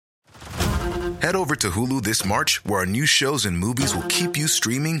Head over to Hulu this March, where our new shows and movies will keep you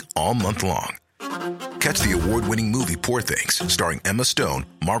streaming all month long. Catch the award-winning movie Poor Things, starring Emma Stone,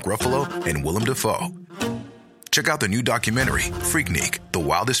 Mark Ruffalo, and Willem Dafoe. Check out the new documentary, Freaknik, The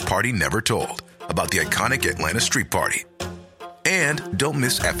Wildest Party Never Told, about the iconic Atlanta Street Party. And don't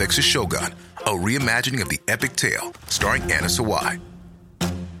miss FX's Shogun, a reimagining of the epic tale, starring Anna Sawai.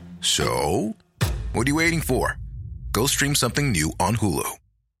 So, what are you waiting for? Go stream something new on Hulu.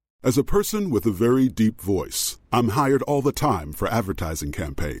 As a person with a very deep voice, I'm hired all the time for advertising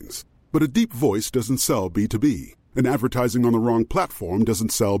campaigns. But a deep voice doesn't sell B2B, and advertising on the wrong platform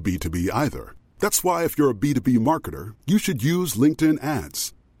doesn't sell B2B either. That's why if you're a B2B marketer, you should use LinkedIn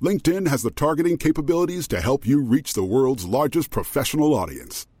ads. LinkedIn has the targeting capabilities to help you reach the world's largest professional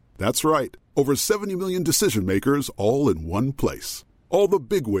audience. That's right, over 70 million decision makers all in one place. All the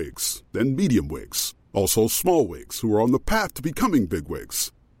big wigs, then medium wigs, also small wigs who are on the path to becoming big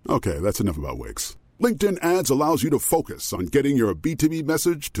wigs. Okay, that's enough about wigs. LinkedIn ads allows you to focus on getting your B2B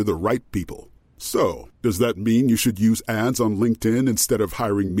message to the right people. So, does that mean you should use ads on LinkedIn instead of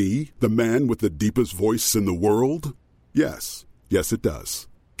hiring me, the man with the deepest voice in the world? Yes. Yes, it does.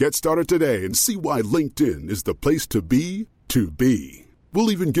 Get started today and see why LinkedIn is the place to be to be. We'll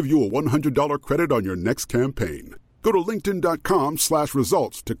even give you a $100 credit on your next campaign. Go to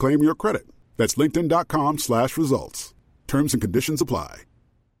linkedin.com/results to claim your credit. That's linkedin.com/results. Terms and conditions apply.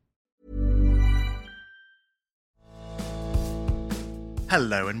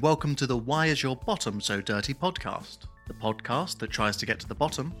 Hello and welcome to the Why Is Your Bottom So Dirty podcast, the podcast that tries to get to the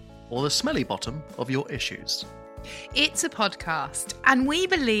bottom, or the smelly bottom, of your issues. It's a podcast, and we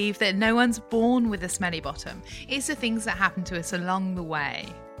believe that no one's born with a smelly bottom. It's the things that happen to us along the way.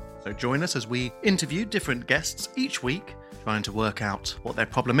 So join us as we interview different guests each week, trying to work out what their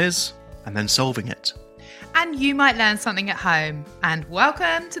problem is, and then solving it. And you might learn something at home. And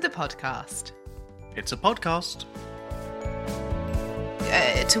welcome to the podcast. It's a podcast.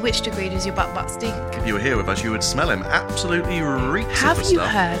 To which degree does your butt stink? If you were here with us, you would smell him. Absolutely reeks Have of the you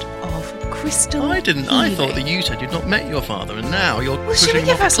stuff. heard of crystal I didn't. healing? I thought that you said you'd not met your father, and now you're Well, should pushing we him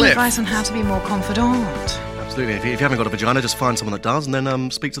give off a her some cliff. advice on how to be more confidant? Absolutely. If you haven't got a vagina, just find someone that does, and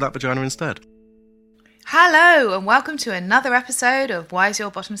then speak to that vagina instead. Hello, and welcome to another episode of Why Is Your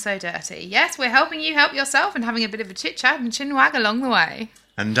Bottom So Dirty? Yes, we're helping you help yourself and having a bit of a chit-chat and chin-wag along the way.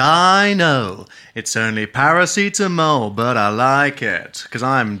 And I know it's only paracetamol, but I like it. Because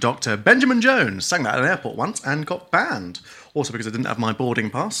I'm Dr. Benjamin Jones. Sang that at an airport once and got banned. Also because I didn't have my boarding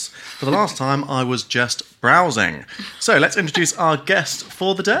pass. For the last time, I was just browsing. So let's introduce our guest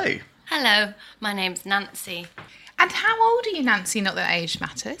for the day. Hello, my name's Nancy. And how old are you, Nancy? Not that age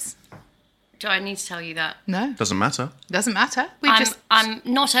matters. Do I need to tell you that? No. Doesn't matter. Doesn't matter. I'm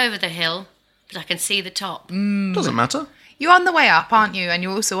not over the hill, but I can see the top. Doesn't matter. You're on the way up, aren't you? And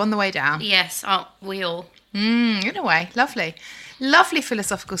you're also on the way down. Yes, aren't we all? In a way. Lovely. Lovely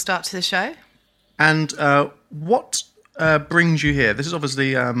philosophical start to the show. And what brings you here? This is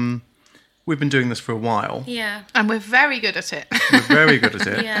obviously... we've been doing this for a while. Yeah. And we're very good at it. We're very good at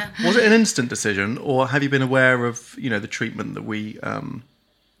it. Yeah. Was it an instant decision, or have you been aware of, the treatment that we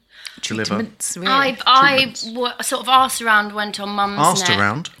deliver? Treatments, really. I sort of asked around, went on Mum's Asked net.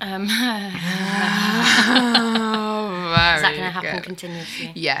 around? Oh, very Is that going to happen good.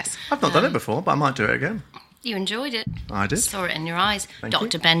 continuously? Yes. I've not done it before, but I might do it again. You enjoyed it. I did. Saw it in your eyes, Thank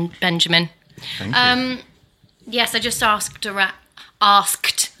Dr. you. Benjamin. Thank you. Yes, I just asked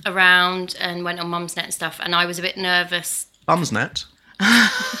around and went on Mum's net and stuff, and I was a bit nervous. Bumsnet.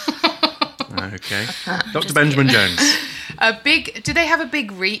 Okay. Dr. Benjamin Jones. Do they have a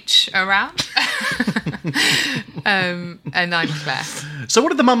big reach around? And I'm Claire. So what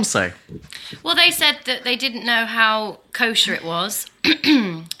did the mums say? Well, they said that they didn't know how kosher it was,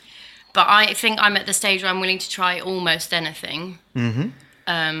 but I think I'm at the stage where I'm willing to try almost anything. Mm-hmm.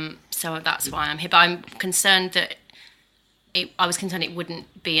 So that's why I'm here. But I'm concerned that I was concerned it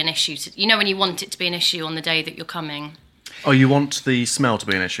wouldn't be an issue. When you want it to be an issue on the day that you're coming. Oh, you want the smell to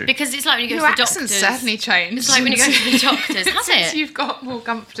be an issue? Because it's like when you go Your to the accent's doctors. certainly changed. It's like when you go to the doctors, has Since it? you've got more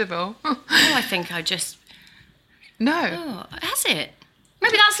comfortable. Oh, I think I just... No. Oh, has it?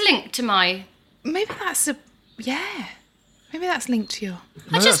 Maybe that's linked to my... Maybe that's Maybe that's linked to your...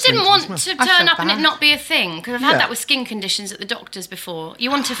 I just didn't want to I turn feel up and it bad. not be a thing, because I've had that with skin conditions at the doctors before. You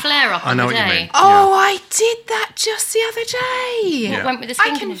want to flare up I on know the what you day. mean. Oh, I did that just the other day. Yeah. Went with the I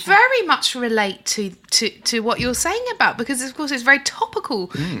skin can condition. very much relate to what you're saying about, because of course it's very topical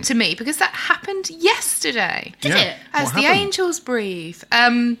to me, because that happened yesterday. Did Yeah. it? As What the happened? angels breathe.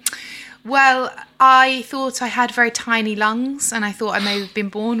 Well, I thought I had very tiny lungs, and I thought I may have been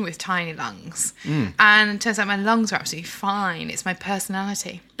born with tiny lungs. And it turns out my lungs are absolutely fine. It's my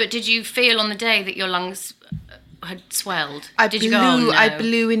personality. But did you feel on the day that your lungs had swelled? I Did you go, "Oh, no"? I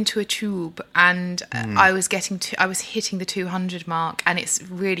blew into a tube, and I was hitting the 200 mark, and it's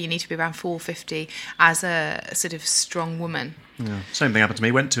really, you need to be around 450 as a sort of strong woman. Yeah. Same thing happened to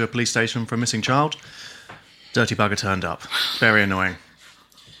me. Went to a police station for a missing child. Dirty bugger turned up. Very annoying.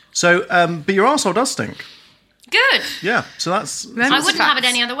 So, but your arsehole does stink. Good. Yeah, so that's... I wouldn't have it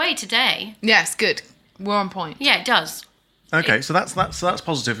any other way today. Yes, good. We're on point. Yeah, it does. Okay, so that's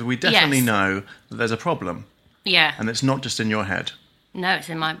positive. We definitely Yes. know that there's a problem, Yeah. and it's not just in your head. No, it's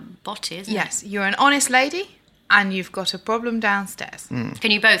in my body, isn't Yes, you're an honest lady, and you've got a problem downstairs. it?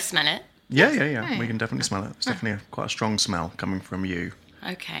 Can you both smell it? Yeah. Yeah. We can definitely smell it. It's definitely quite a strong smell coming from you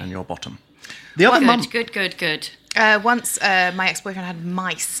Okay. and your bottom. The other mum... Good. Once my ex-boyfriend had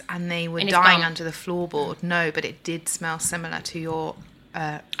mice, and they were In his dying bum? under the floorboard. No, but it did smell similar to your...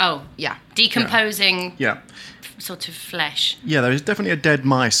 Oh. Yeah. Decomposing Yeah. sort of flesh. Yeah, there is definitely a dead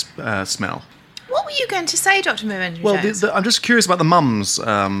mice smell. What were you going to say, Dr. Moon? Well, I'm just curious about the mums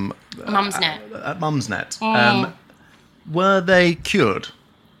Mum's net. at Mumsnet. Were they cured?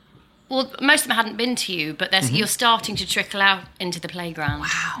 Well, most of them hadn't been to you, but you're starting to trickle out into the playground.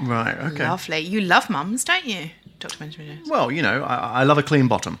 Wow. Right, okay. Lovely. You love mums, don't you, Dr. Benjamin Jones? Well, you know, I love a clean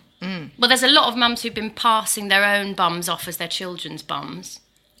bottom. Well, there's a lot of mums who've been passing their own bums off as their children's bums.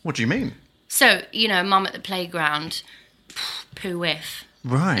 What do you mean? So, you know, mum at the playground, poo whiff.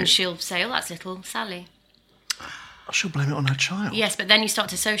 Right. And she'll say, "Oh, that's little Sally." She'll blame it on her child. Yes, but then you start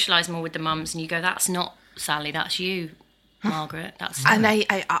to socialise more with the mums and you go, "That's not Sally, that's you, Margaret." That's And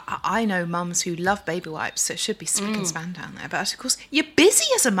I know mums who love baby wipes, so it should be spick and span down there. But of course, you're busy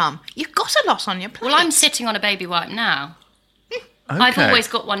as a mum. You've got a lot on your plate. Well, I'm sitting on a baby wipe now. Okay. I've always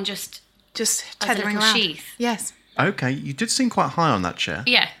got one just just as a tethering little around. sheath. Yes. Okay, you did seem quite high on that chair.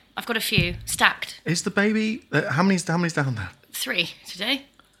 Yeah, I've got a few stacked. Is the baby... how many's down there? 3 today.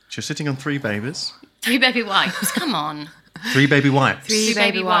 You're sitting on 3 babies. 3 baby wipes. Come on. 3 baby wipes. Three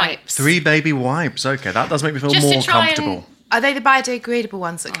baby wipes. 3 baby wipes. Okay, that does make me feel Just to more try and- comfortable. Are they the biodegradable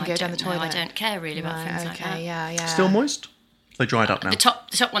ones that can I go down the don't know, toilet? I don't care really about Right, things like that. okay, yeah. Still moist? They dried up now. The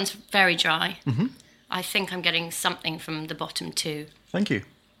top one's very dry. Mm-hmm. I think I'm getting something from the bottom too. Thank you.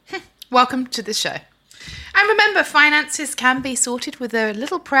 Welcome to the show. And remember, finances can be sorted with a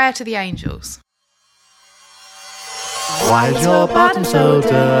little prayer to the angels. Why is your bottom so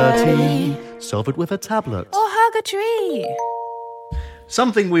dirty? Solve it with a tablet. Or hug a tree.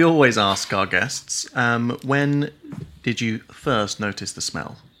 Something we always ask our guests, when did you first notice the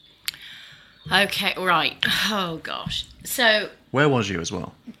smell? Okay, right. Oh gosh. So Where was you as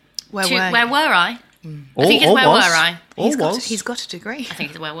well? Where where were I? Or, think it's or where was. were I? Or was. He's got a degree. I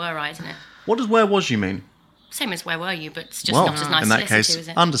think it's where were I, isn't it? What does where was you mean? Same as where were you, but it's just Well, not as nice in to that listen case, to, is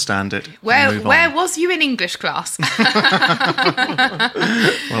it? understand it. and Where move where on. was you in English class? Well,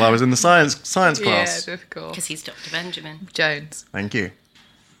 I was in the science class. Yeah, of course. Because he's Dr. Benjamin. Jones. Thank you.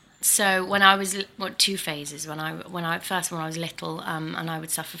 So when I was 2 phases. When I was little, and I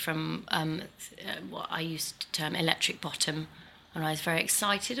would suffer from what I used to term electric bottom, when I was very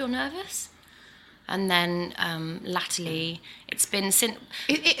excited or nervous, and then latterly it's been since.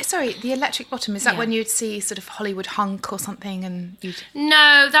 Sorry, the electric bottom, is that Yeah. when you'd see sort of Hollywood hunk or something and you'd...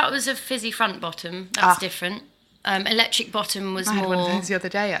 No, that was a fizzy front bottom. That's Ah. different. Electric bottom was I had more. one of those the other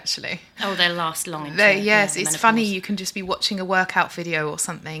day, actually. Oh, they last long. Into, Yes, it's menopause. funny. You can just be watching a workout video or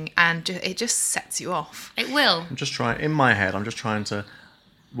something and it just sets you off. It will. I'm just trying, in my head, I'm just trying to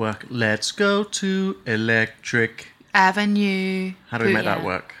work. Let's go to electric. Avenue. How do we make Yeah. that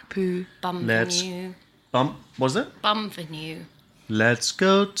work? Poo. Let's- Bumvenue. Was it? Bumvenue. Let's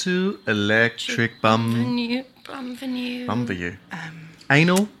go to electric Bumvenue. Bumvenue. bum for you.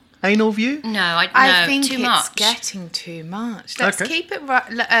 Anal view? No, I think too it's much. getting too much. Let's Okay. keep it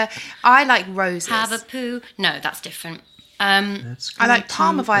right. I like roses. Have a poo. No, that's different. Let's I go like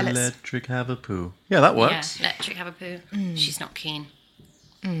Palmer to violets. Electric have a poo. Yeah, that Yeah, works. electric have a poo. Mm. She's not keen.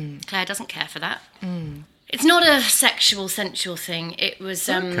 Claire doesn't care for that. It's not a sexual, sensual thing. It was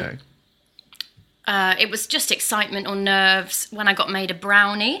Okay. it was just excitement or nerves when I got made a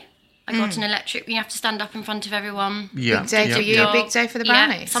brownie. I got an electric. You have to stand up in front of everyone. Yeah. Big day yeah, for you. yeah. Big day for the Yeah,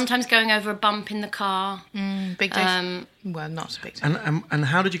 brownies. sometimes going over a bump in the car. Big day. Well, not a big day. And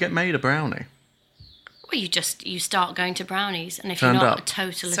how did you get made a brownie? Well, you start going to brownies, and if Turned you're not up. a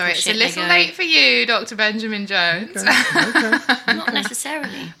total little Sorry, it's shit, a little they go, late for you, Dr. Benjamin Jones. Not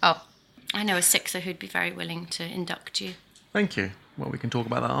necessarily. Oh, I know a sixer who'd be very willing to induct you. Thank you. Well, we can talk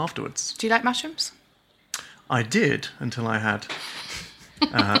about that afterwards. do you like mushrooms? I did until I had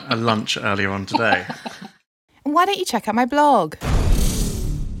a lunch earlier on today. Why don't you check out my blog?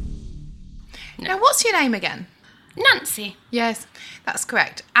 Now, what's your name again? Nancy. Yes, that's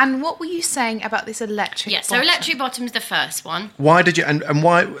correct. And what were you saying about this electric Yeah, so bottom? electric bottom's the first one. Why did you, and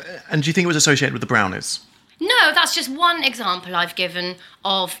why, and do you think it was associated with the brownies? No, that's just one example I've given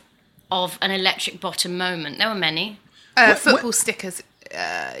of an electric bottom moment. There were many. Football stickers,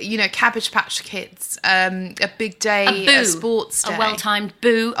 Cabbage Patch Kids, a big day, A boo. a sports day. A well-timed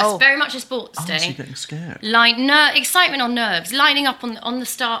boo. Oh. It's very much a sports So day. you're getting scared. Excitement on nerves, lining up on the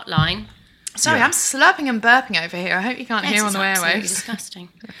start line. Sorry, Yeah. I'm slurping and burping over here. I hope you can't hear on It's the absolutely airwaves. disgusting.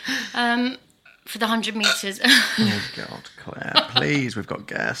 For the 100 metres. Oh, God, Claire, please, we've got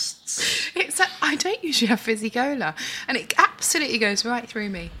guests. I don't usually have fizzy cola, and it absolutely goes right through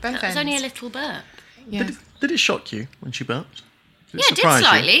me. Both That was ends. only a little burp. Yeah. Did it shock you when she burped? Yeah, it did surprise you?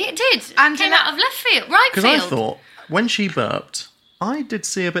 slightly. It did. And Came did out of left field, right Because field. I thought, when she burped, I did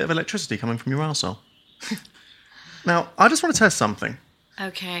see a bit of electricity coming from your arsehole. Now, I just want to test something.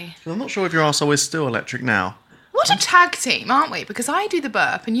 Okay. I'm not sure if your arsehole is still electric now. What a tag team, aren't we? Because I do the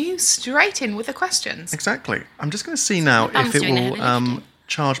burp and you straight in with the questions. Exactly. I'm just going to see now My if bum's it doing the will heavy lifting.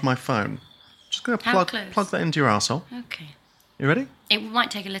 charge my phone. Just going to How plug close? that into your arsehole. Okay. You ready? It might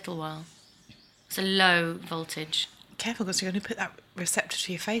take a little while. It's a low voltage. Careful, because you're going to put that receptor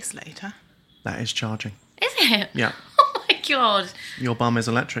to your face later. That is charging. Is it? Yeah. Oh my god. Your bum is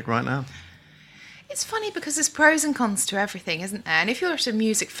electric right now. It's funny because there's pros and cons to everything, isn't there? And if you're at a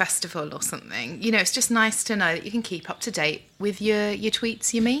music festival or something, it's just nice to know that you can keep up to date with your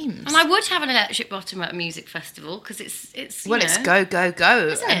tweets, your memes. And I would have an electric bottom at a music festival because it's it's you go, know. go, go,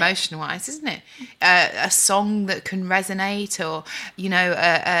 Isn't it? emotion-wise, isn't it? A song that can resonate, or,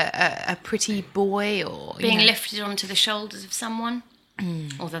 a pretty boy, or... Being lifted onto the shoulders of someone.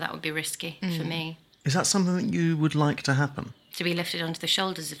 Although that would be risky for me. Is that something that you would like to happen? To be lifted onto the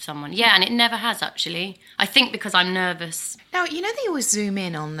shoulders of someone. Yeah, and it never has, actually. I think because I'm nervous. Now, they always zoom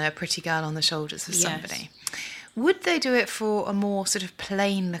in on the pretty girl on the shoulders of Yes. somebody. Would they do it for a more sort of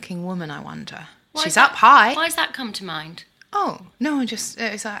plain-looking woman, I wonder? Why She's is that- up high. Why has that come to mind? Oh, no, I'm just...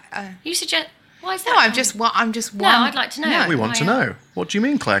 it's like... You suggest... Why is that no, I'm come- just No, one... I'd like to know. No. We want to know. What do you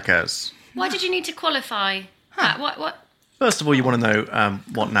mean, Claire cares? Why did you need to qualify that? What? First of all, you want to know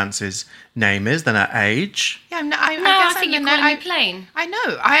what Nancy's name is, then her age. Yeah, I No, guess I think I'm you're calling me plain. I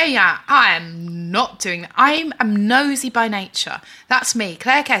know. I am not doing that. I'm nosy by nature. That's me.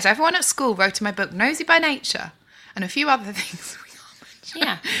 Claire Cares. Everyone at school wrote in my book, Nosy by Nature. And a few other things we can't mention.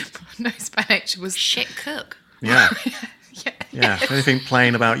 Yeah. Nosy by Nature was... Shit cook. Yeah. Yeah. Yeah. The only thing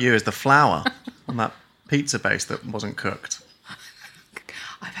plain about you is the flour on that pizza base that wasn't cooked.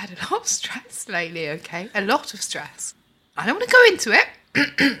 I've had a lot of stress lately, okay? A lot of stress. I don't want to go into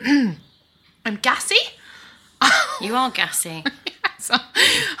it. I'm gassy. You are gassy. So,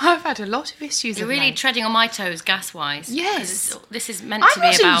 I've had a lot of issues. You're of really late. treading on my toes gas-wise. 'cause Yes. this is meant I'm to be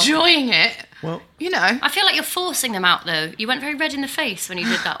not about... enjoying it. Well, I feel like you're forcing them out, though. You went very red in the face when you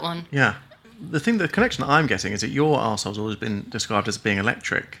did that one. yeah. The connection that I'm getting is that your arsehole's always been described as being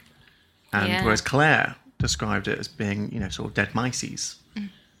electric. And Yeah. whereas Claire described it as being, sort of dead mousies.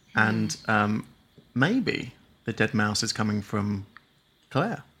 And maybe the dead mouse is coming from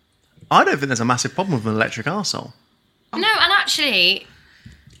Claire. I don't think there's a massive problem with an electric arsehole. No, and actually...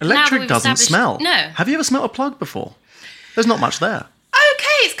 Electric we've doesn't established- smell. No. Have you ever smelt a plug before? There's not much there.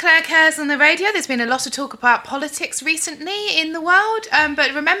 Okay, it's Claire Cares on the radio. There's been a lot of talk about politics recently in the world.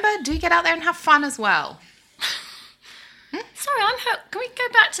 But remember, do get out there and have fun as well. Sorry, I'm hooked. Can we go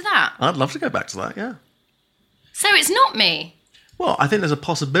back to that? I'd love to go back to that, yeah. So it's not me. Well, I think there's a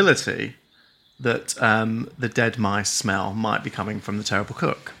possibility that the dead mice smell might be coming from the terrible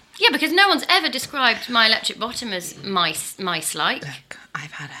cook. Yeah, because no one's ever described my electric bottom as mice-like. Look,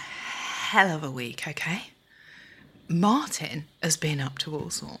 I've had a hell of a week, okay? Martin has been up to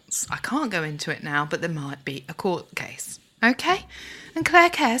all sorts. I can't go into it now, but there might be a court case, okay? And Claire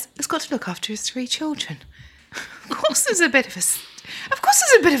Cares has got to look after his 3 children. Of course there's a bit of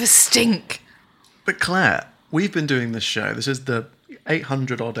a stink. But Claire, we've been doing this show. This is the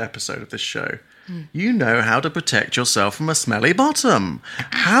 800-odd episode of this show. You know how to protect yourself from a smelly bottom.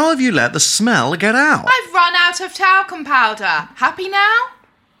 How have you let the smell get out? I've run out of talcum powder. Happy now?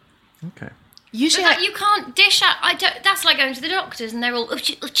 Okay. Usually, But you can't dish out. That's like going to the doctors and they're all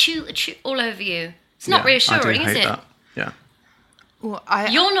achoo, all over you. It's not Yeah, reassuring, I do is hate it? that. Yeah. Well,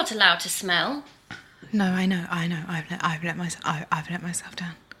 You're not allowed to smell. No, I know. I've let myself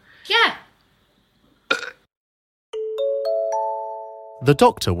down. Yeah. The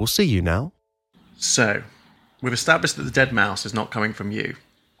doctor will see you now. So, we've established that the dead mouse is not coming from you.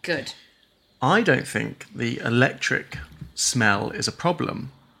 Good. I don't think the electric smell is a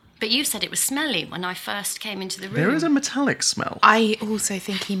problem. But you said it was smelly when I first came into the room. There is a metallic smell. I also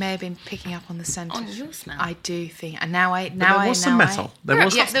think he may have been picking up on the scent. On your smell. I do think, and now I But there was some metal. There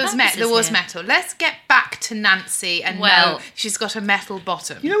was There was metal. Let's get back to Nancy and Well- know she's got a metal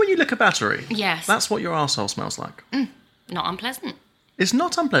bottom. You know when you lick a battery? Yes. That's what your arsehole smells like. Not unpleasant. It's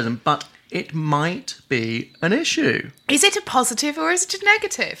not unpleasant, but it might be an issue. Is it a positive or is it a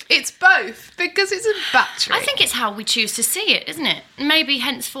negative? It's both, because it's a battery. I think it's how we choose to see it, isn't it? Maybe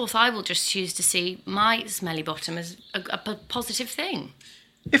henceforth I will just choose to see my smelly bottom as a positive thing.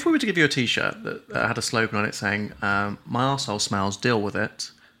 If we were to give you a T-shirt that had a slogan on it saying, my arsehole smells, deal with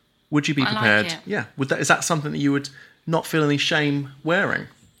it, would you be I like prepared? it. Yeah. Is that something that you would not feel any shame wearing?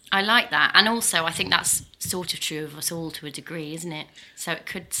 I like that. And also, I think that's sort of true of us all to a degree, isn't it? So it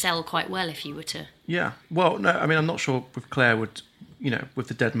could sell quite well if you were to... Yeah. Well, no, I mean, I'm not sure if Claire would, with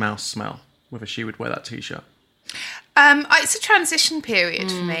the dead mouse smell, whether she would wear that T-shirt. It's a transition period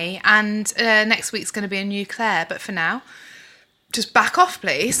for me, and next week's going to be a new Claire. But for now, just back off,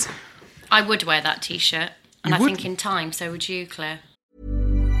 please. I would wear that T-shirt. And You I would? think in time, so would you, Claire.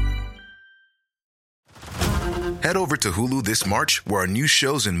 Head over to Hulu this March, where our new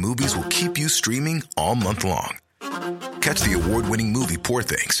shows and movies will keep you streaming all month long. Catch the award-winning movie Poor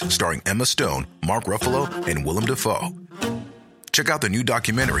Things, starring Emma Stone, Mark Ruffalo, and Willem Dafoe. Check out the new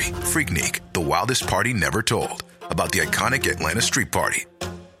documentary, Freaknik, The Wildest Party Never Told, about the iconic Atlanta Street Party.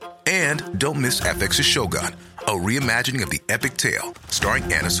 And don't miss FX's Shogun, a reimagining of the epic tale, starring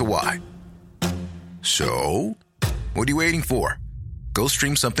Anna Sawai. So, what are you waiting for? Go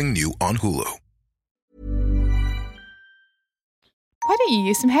stream something new on Hulu. Why don't you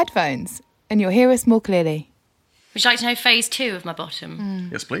use some headphones and you'll hear us more clearly? Would you like to know phase 2 of my bottom?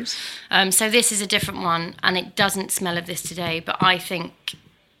 Yes, please. So this is a different one, and it doesn't smell of this today, but I think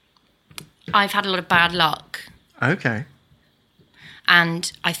I've had a lot of bad luck. Okay.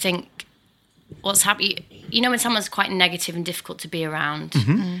 And I think what's happening, when someone's quite negative and difficult to be around,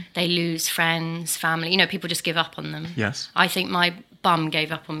 they lose friends, family, people just give up on them. Yes. I think my bum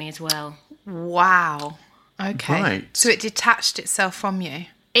gave up on me as well. Wow. Okay. Right. So it detached itself from you.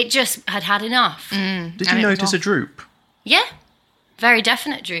 It just had enough. Did And you it was notice a off. droop? Yeah. Very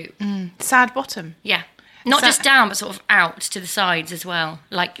definite droop. Sad bottom. Yeah. Not So- just down, but sort of out to the sides as well,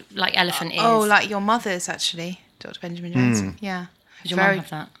 like elephant ears. Oh, like your mother's, actually, Dr. Benjamin Jones. Yeah. Did your mum have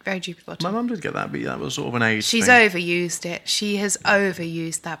that? Very droopy bottom. My mum did get that, but that was sort of an age She's thing. overused it. She has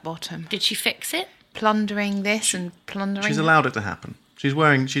overused that bottom. Did she fix it? Plundering this and plundering She's that. allowed it to happen. She's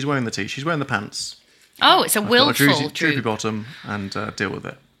wearing the tee. She's wearing the pants. Oh, it's a Got a willful droopy droop. bottom and deal with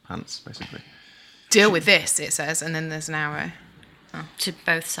it. Pants, basically. Deal with this, it says, and then there's an arrow. To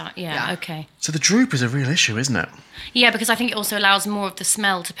both sides. Yeah, Yeah. okay. So the droop is a real issue, isn't it? Yeah, because I think it also allows more of the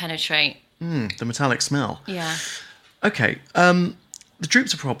smell to penetrate. The metallic smell. Yeah. Okay. The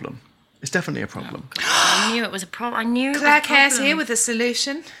droop's a problem. It's definitely a problem. I knew it was a problem. I knew it was Claire a Cares problem. here with a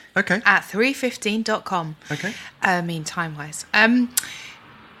solution Okay. at 315.com. Okay. Time-wise.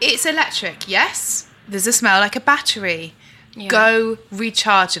 It's electric, yes. There's a smell like a battery. Yeah. Go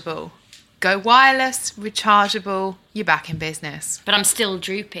rechargeable. Go wireless, rechargeable, you're back in business. But I'm still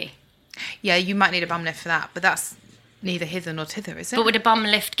droopy. Yeah, you might need a bum lift for that, but that's neither hither nor thither, is it? But would a bum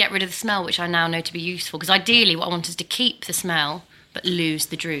lift get rid of the smell, which I now know to be useful? Because ideally what I want is to keep the smell, but lose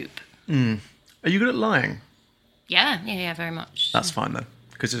the droop. Are you good at lying? Yeah, very much. That's fine then,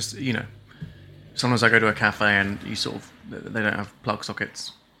 because it's sometimes I go to a cafe and they don't have plug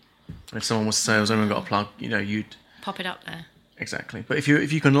sockets. And if someone was to say, "Has anyone got a plug?" You'd Pop it up there. exactly. But if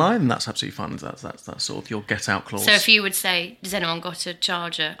you can lie, then that's absolutely fine. That's sort of your get out clause. So if you would say, "Does anyone got a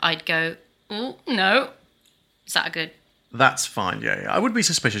charger?" I'd go, "Oh, no." Is that a good? That's fine. Yeah. I would be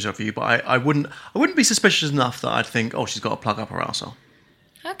suspicious of you, but I wouldn't be suspicious enough that I'd think, "Oh, she's got a plug up her arsehole."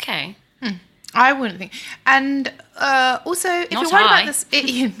 Okay. I wouldn't think. And also, if Not you're worried I. about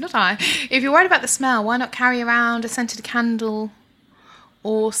this, not I. If you're worried about the smell, why not carry around a scented candle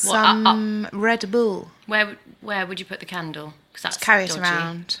or some Red Bull? Where would you put the candle? Because that's Carry it dodgy.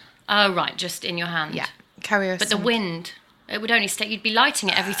 around. Oh, right, just in your hand. Yeah, carry it. But the wind, it would only stay. You'd be lighting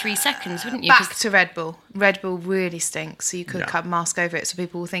it every 3 seconds, wouldn't you? Back 'Cause- to Red Bull. Red Bull really stinks, so you could Yeah. cut a mask over it, so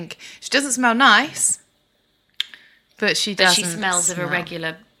people will think she doesn't smell nice, but she but doesn't. she smells of a smell.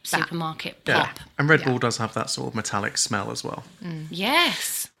 regular supermarket Yeah. pop. And Red Bull does have that sort of metallic smell as well.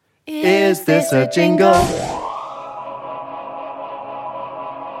 Yes. Is this a jingle?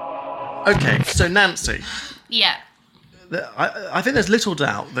 Okay, so Nancy, Yeah. I think there's little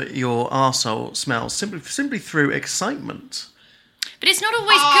doubt that your arsehole smells simply through excitement. But it's not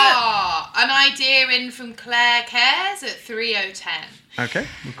always An idea in from Claire Cares at 3010. Okay,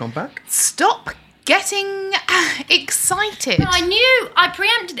 we've gone back. Stop getting excited. But I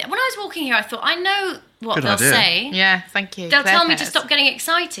preempted it. When I was walking here, I thought, I know what Good they'll idea. say. Yeah, thank you. They'll Claire tell me to Pears. stop getting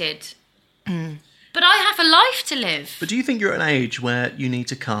excited. But I have a life to live. But do you think you're at an age where you need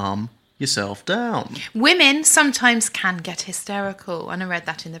to calm yourself down? Women sometimes can get hysterical, and I read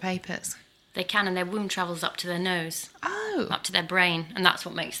that in the papers. They can, and their womb travels up to their nose, Oh, up to their brain, and that's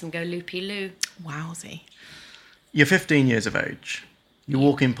what makes them go loopy-loo. wowsy. You're 15 years of age. You're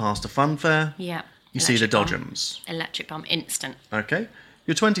walking past a fun fair. Yeah. You see the Electric bomb. Dodgems. Electric bomb, instant. Okay.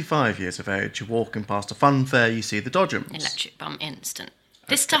 You're 25 years of age. You're walking past a fun fair. You see the Dodgems. Electric bomb, instant.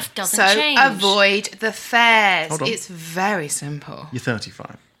 This stuff doesn't So change. avoid the fairs. Hold on. It's very simple. You're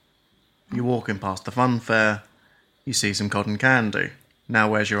 35. You're walking past the fun fair. You see some cotton candy. Now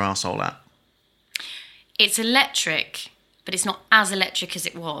where's your arsehole at? It's electric, but it's not as electric as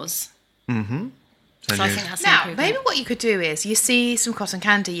it was. So I think that's an Now, improvement. maybe what you could do is you see some cotton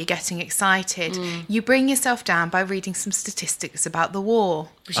candy, you're getting excited. You bring yourself down by reading some statistics about the war.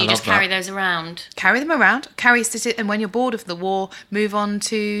 We should I just love carry that. those around. Carry them around, and when you're bored of the war, move on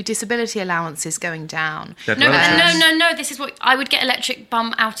to disability allowances going down. Dead No, relatives. no. This is what I would get electric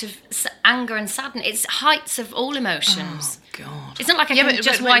bum out of anger and sadness. It's heights of all emotions. God. It's not like I can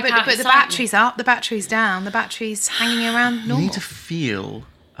just wipe out but the excitement. battery's up, the battery's down, the battery's hanging around You normal. need to feel.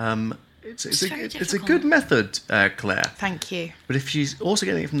 It's very a difficult. good method, Claire. Thank you. But if she's also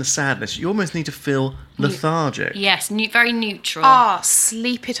getting it from the sadness, you almost need to feel lethargic. Yes, very neutral.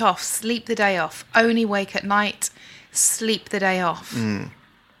 Sleep it off. Sleep the day off. Only wake at night. Sleep the day off. But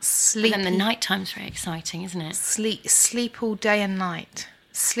Sleep. then the night time's very exciting, isn't it? Sleep all day and night.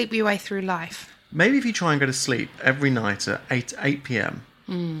 Sleep your way through life. Maybe if you try and go to sleep every night at 8 p.m.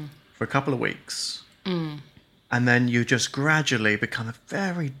 For a couple of weeks, and then you just gradually become a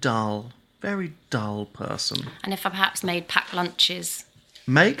very dull person. And if I perhaps made packed lunches.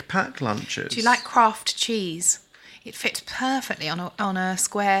 Make packed lunches. Do you like Kraft cheese? It fits perfectly on a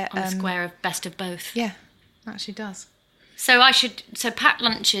square. On a square of best of both. Yeah, actually does. So packed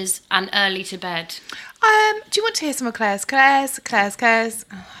lunches and early to bed. Do you want to hear some of Claire's? Claire's.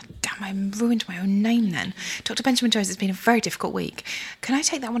 Oh, damn, I ruined my own name then. Dr. Benjamin Jones, it's been a very difficult week. Can I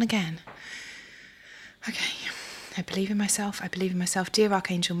take that one again? Okay. I believe in myself. Dear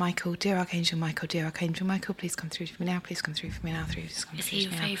Archangel Michael, dear Archangel Michael, dear Archangel Michael, please come through for me now. Please come through for me now. Please come Is through he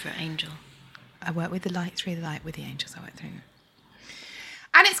for your me now. favourite angel? I work with the light, through the light, with the angels. I work through them.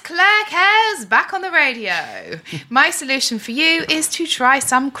 And it's Claire Cares back on the radio. My solution for you is to try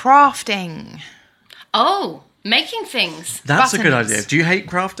some crafting. Oh, making things. That's a good buttons. idea. Do you hate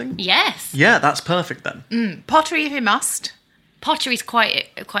crafting? Yes. Yeah, that's perfect then. Pottery if you must. Pottery's quite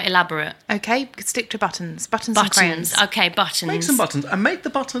elaborate. Okay, stick to buttons. Buttons and crayons. Buttons. Okay, buttons. Make some buttons and make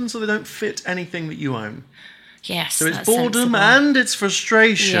the buttons so they don't fit anything that you own. Yes. So it's that's boredom sensible. and it's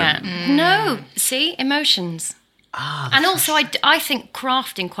frustration. Yeah. No, see, emotions. And also, I think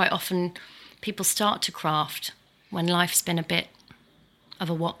crafting, quite often, people start to craft when life's been a bit of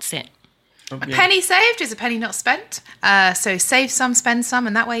a what's it. Oh, A yeah. penny saved is a penny not spent. So save some, spend some,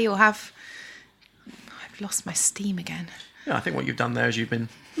 and that way you'll have... I've lost my steam again. Yeah, I think what you've done there is you've been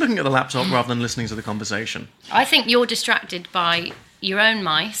looking at the laptop rather than listening to the conversation. I think you're distracted by your own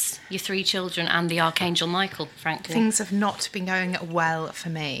mice, your 3 children, and the Archangel Michael, frankly. Things have not been going well for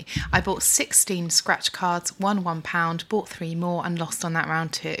me. I bought 16 scratch cards, won £1, bought 3 more, and lost on that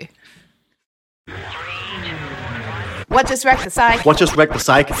round too. What just wrecked the psych? What just wrecked the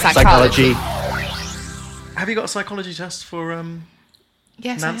Psychology. psychology? Have you got a psychology test for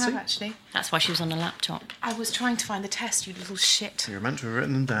Yes, Nancy? I have actually. That's why she was on a laptop. I was trying to find the test, you little shit. You're meant to have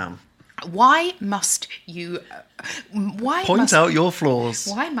written them down. Why must you... Point out your flaws.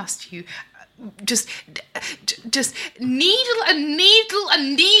 Why must you just needle and needle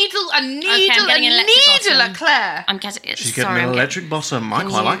and needle and needle getting an and electric needle bottom. at Claire? I'm getting... She's sorry, getting an I'm electric bottom. I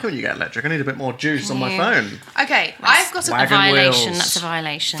quite like it when you get electric. I need a bit more juice on my phone. Okay, I've got a Wagon violation. wheels. That's a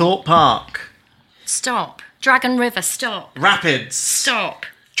violation. Thorpe Park. Stop. Dragon River, stop. Rapids. Stop.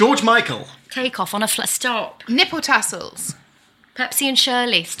 George Michael. Take off on a stop. nipple tassels. Pepsi and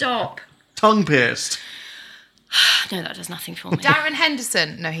Shirley, stop. Tongue pierced. No, that does nothing for me. Darren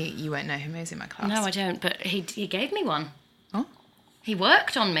Henderson. No, you won't know him. He was in my class. No, I don't, but he gave me one. Oh. He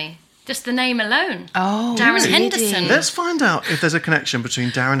worked on me. Just the name alone. Oh, Darren really? Henderson. Let's find out if there's a connection between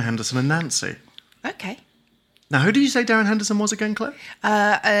Darren Henderson and Nancy. Okay. Now, who did you say Darren Henderson was again, Claire?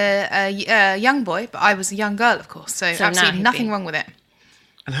 A young boy, but I was a young girl, of course. So So now absolutely he'd nothing be- wrong with it.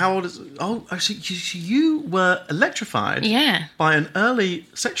 And how old is... Oh, actually, you were electrified Yeah. by an early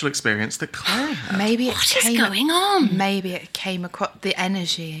sexual experience that Claire had. Maybe it What is came. going on? Maybe it came across the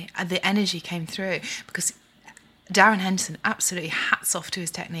energy. The energy came through because Darren Henderson, absolutely hats off to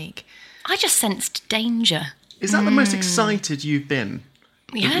his technique. I just sensed danger Is that the most excited you've been?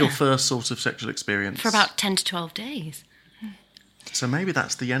 Yeah. Your first sort of sexual experience? for about 10 to 12 days. So maybe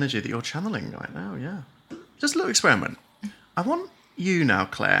that's the energy that you're channeling right now, yeah. Just a little experiment. I want you now,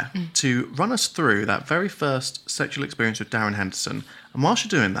 Claire, to run us through that very first sexual experience with Darren Henderson. And whilst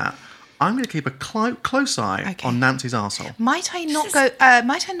you're doing that, I'm going to keep a close eye on Nancy's arsehole. Might I not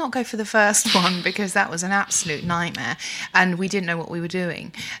go for the first one, because that was an absolute nightmare, and we didn't know what we were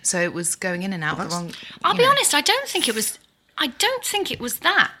doing, so it was going in and out the wrong. I'll be honest, I don't think it was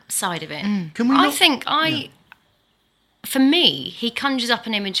that side of it. Can we For me, he conjures up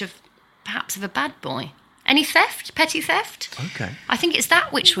an image of perhaps of a bad boy. Any theft? Petty theft? Okay. I think it's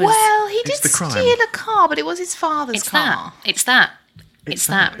that which was... Well, he did the crime. steal a car, but it was his father's car. It's that. It's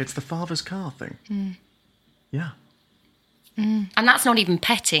the father's car thing. Yeah. And that's not even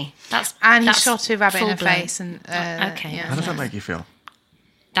petty. That's He shot a rabbit in the full-blown. face. And Okay. How does that make you feel?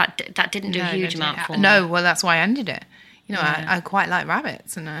 That didn't do a huge amount for me. No, well, that's why I ended it. You know, I quite like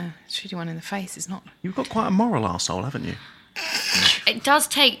rabbits, and shooting one in the face is not... You've got quite a moral arsehole, haven't you? It does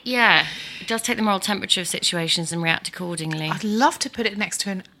take the moral temperature of situations and react accordingly. I'd love to put it next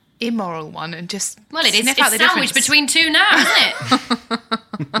to an immoral one and just Well, it's sniff out the sandwiched difference. between two now, isn't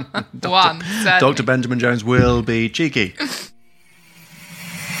it? One. Dr. Benjamin Jones will be cheeky.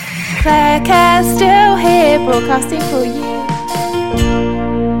 Claire Care's still here, broadcasting for you.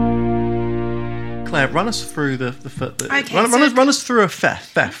 Claire, run us through Okay, run us through a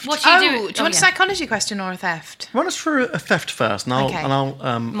theft. What do you do? Do you want a psychology question or a theft? Run us through a theft first, and I'll Okay. have a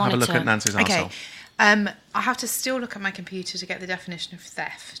look Monitor. at Nancy's Okay. arsehole. I have to still look at my computer to get the definition of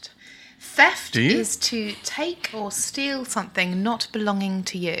theft. Theft Do you? is to take or steal something not belonging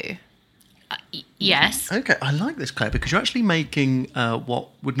to you. Yes. Okay, I like this, Claire, because you're actually making what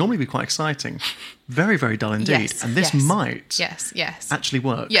would normally be quite exciting very, very dull indeed. Yes, and this yes. might Yes. actually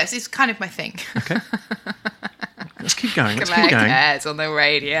work. Yes, it's kind of my thing. Okay. Let's keep going. Claire Cares on the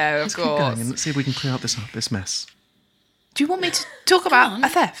radio, Let's keep going and let's see if we can clear up this mess. Do you want me to talk about a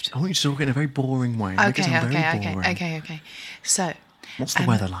theft? I want you to talk in a very boring way. Make it sound very boring. Okay. So, What's the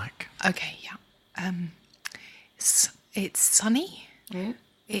weather like? okay, yeah. It's sunny. Mm.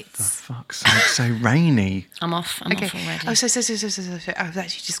 For It's fuck's sake, so rainy. I'm off already. Oh, so. I was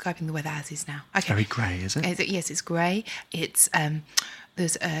actually describing the weather as is now. Okay. Very grey, is it? Yes, it's grey. It's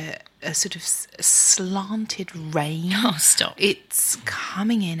there's a sort of slanted rain. Oh, stop. It's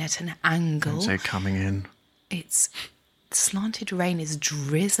coming in at an angle. Don't say coming in. It's slanted rain is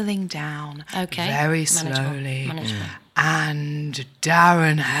drizzling down. Okay. Very Manageable. slowly. Manageable. And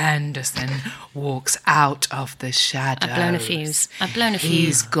Darren Henderson walks out of the shadows. I've blown a fuse.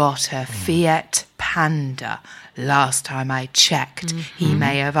 He's got a Fiat Panda. Last time I checked, he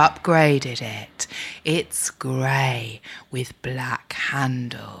may have upgraded it. It's grey with black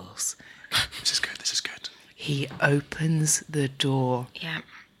handles. This is good. He opens the door. Yeah.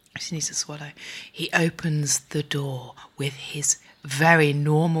 I just need to swallow. He opens the door with his very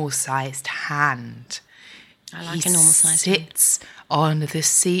normal-sized hand. I like a normal size. He sits on the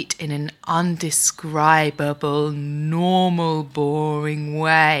seat in an undescribable, normal, boring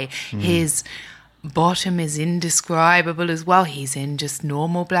way. His bottom is indescribable as well. He's in just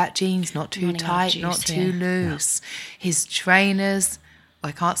normal black jeans, not too Running out of tight, juice not too loose. His trainers,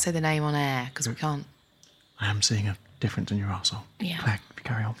 I can't say the name on air because we can't. I am seeing a difference in your arsehole. Yeah. Claire,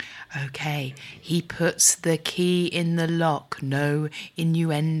 carry on. Okay, he puts the key in the lock. No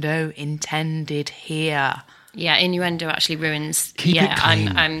innuendo intended here. Yeah, innuendo actually ruins. Keep it clean.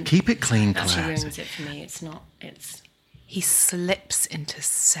 I'm Keep it clean, actually Claire. ruins it for me. It's not. It's. He slips into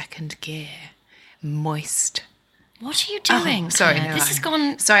second gear, moist. What are you doing? Sorry, Claire? no, This has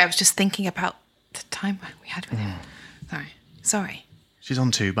gone. Sorry, I was just thinking about the time we had with him. Sorry. She's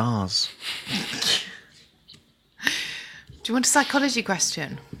on 2 bars. Do you want a psychology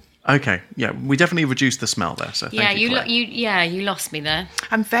question? Okay, yeah, we definitely reduced the smell there, so Yeah, thank you, Claire. you lost me there.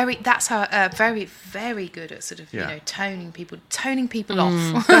 I'm very. That's how. Very, very good at sort of Yeah. toning people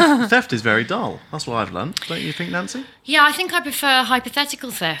off. Theft is very dull. That's what I've learned. Don't you think, Nancy? Yeah, I think I prefer hypothetical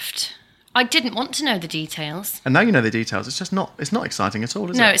theft. I didn't want to know the details. And now you know the details. It's just not. It's not exciting at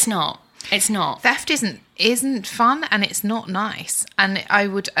all, is it? No, it's not. It's not. Theft isn't fun, and it's not nice. And I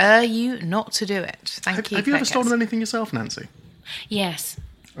would urge you not to do it. Thank you. Have you ever Claire stolen anything yourself, Nancy? Yes.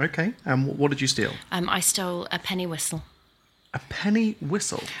 Okay. And what did you steal? I stole a penny whistle. A penny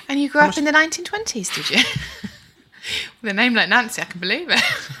whistle. And you grew up in the 1920s, did you? With a name like Nancy, I can believe it.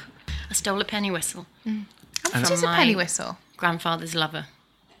 I stole a penny whistle. How much is a my- penny whistle? Grandfather's lover.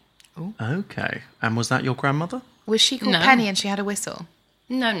 Okay. And was that your grandmother? Was she called No. Penny and she had a whistle?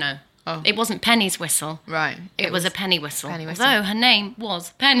 No. Oh. It wasn't Penny's whistle. Right. It was a penny whistle. Penny whistle. Although her name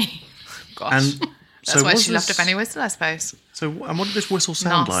was Penny. Gosh. And That's why was she loved a this- penny whistle, I suppose. And what did this whistle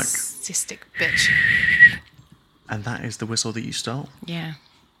sound like? Narcissistic bitch. And that is the whistle that you stole. Yeah.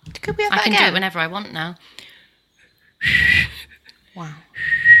 Could we have I that can again? do it whenever I want now. Wow.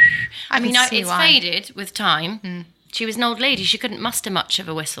 I mean, can see it's why. faded with time. She was an old lady. She couldn't muster much of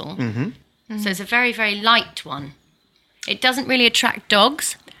a whistle. Mm-hmm. So it's a very, very light one. It doesn't really attract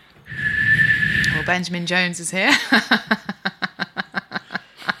dogs. Well, Benjamin Jones is here.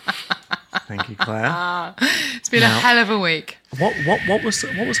 Thank you, Claire. It's been a hell of a week. What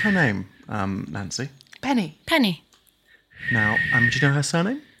was her name, Nancy? Penny. Penny. Now, do you know her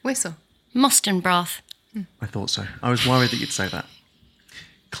surname? Whistle. Mustenbrath. I thought so. I was worried that you'd say that.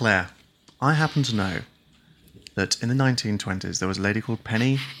 Claire, I happen to know that in the 1920s there was a lady called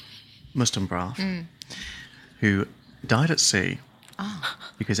Penny Mustenbrath who died at sea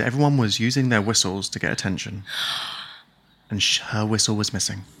because everyone was using their whistles to get attention, and her whistle was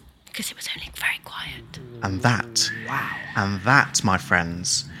missing. Because it was only very quiet. And that, my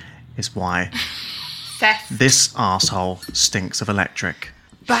friends, is why Theft. this arsehole stinks of electric.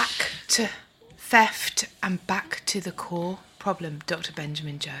 Back to theft and back to the core problem, Dr.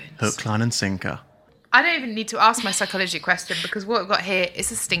 Benjamin Jones. Hook, line and sinker. I don't even need to ask my psychology question because what we've got here is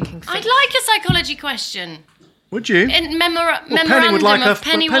a stinking thing. I'd like a psychology question. Would you? In memorandum Penny would like of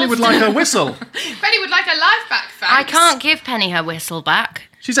Penny Penny would like her whistle. Penny would like a life back, thanks. I can't give Penny her whistle back.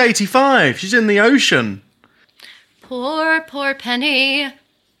 She's 85. She's in the ocean. Poor, poor Penny.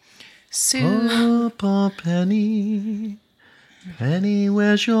 Sue. Poor Penny. Penny,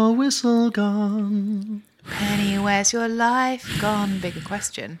 where's your whistle gone? Penny, where's your life gone? Bigger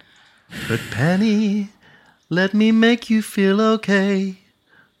question. But Penny, let me make you feel okay.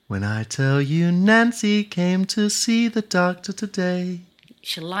 When I tell you Nancy came to see the doctor today.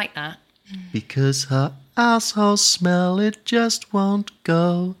 She'll like that. Because her asshole smell, it just won't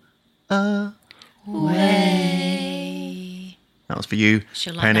go away. That was for you,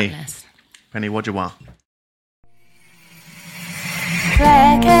 She'll like Penny. that less. Penny, what do you want?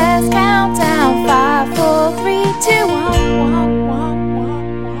 Claire's countdown 5, 4, 3, 2,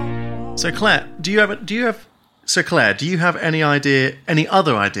 1. So Claire, do you have any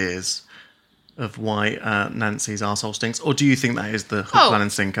other ideas of why Nancy's arsehole stinks, or do you think that is the hook, line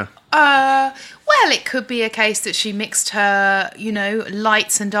and sinker? Well, it could be a case that she mixed her,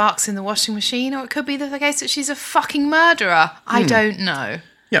 lights and darks in the washing machine, or it could be the case that she's a fucking murderer. I don't know.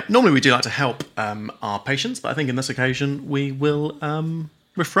 Yeah, normally we do like to help our patients, but I think in this occasion we will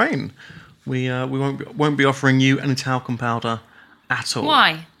refrain. We won't be offering you any talcum powder at all.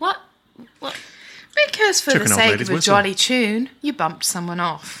 Why? What? Because for Took the an old sake lady's of a whistle. jolly tune, you bumped someone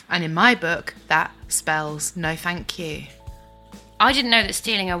off. And in my book, that spells no thank you. I didn't know that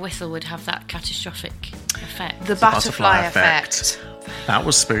stealing a whistle would have that catastrophic effect. The butterfly effect. That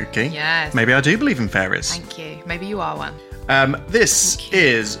was spooky. Yes. Maybe I do believe in fairies. Thank you. Maybe you are one. This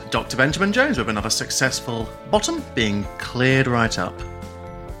is Dr. Benjamin Jones with another successful bottom being cleared right up.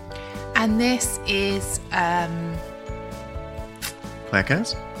 And this is, Claire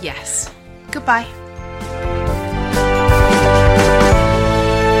cares? yes. Goodbye.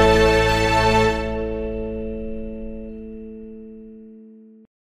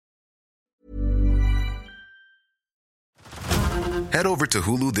 Head over to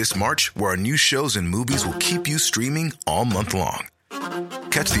Hulu this March, where our new shows and movies will keep you streaming all month long.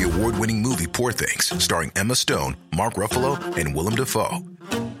 Catch the award-winning movie Poor Things, starring Emma Stone, Mark Ruffalo, and Willem Dafoe.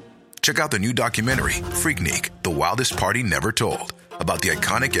 Check out the new documentary, Freaknik, The Wildest Party Never Told, about the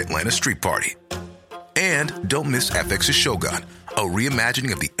iconic Atlanta street party. And don't miss FX's Shogun, a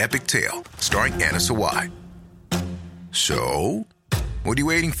reimagining of the epic tale, starring Anna Sawai. So, what are you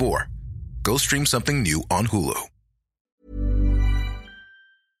waiting for? Go stream something new on Hulu.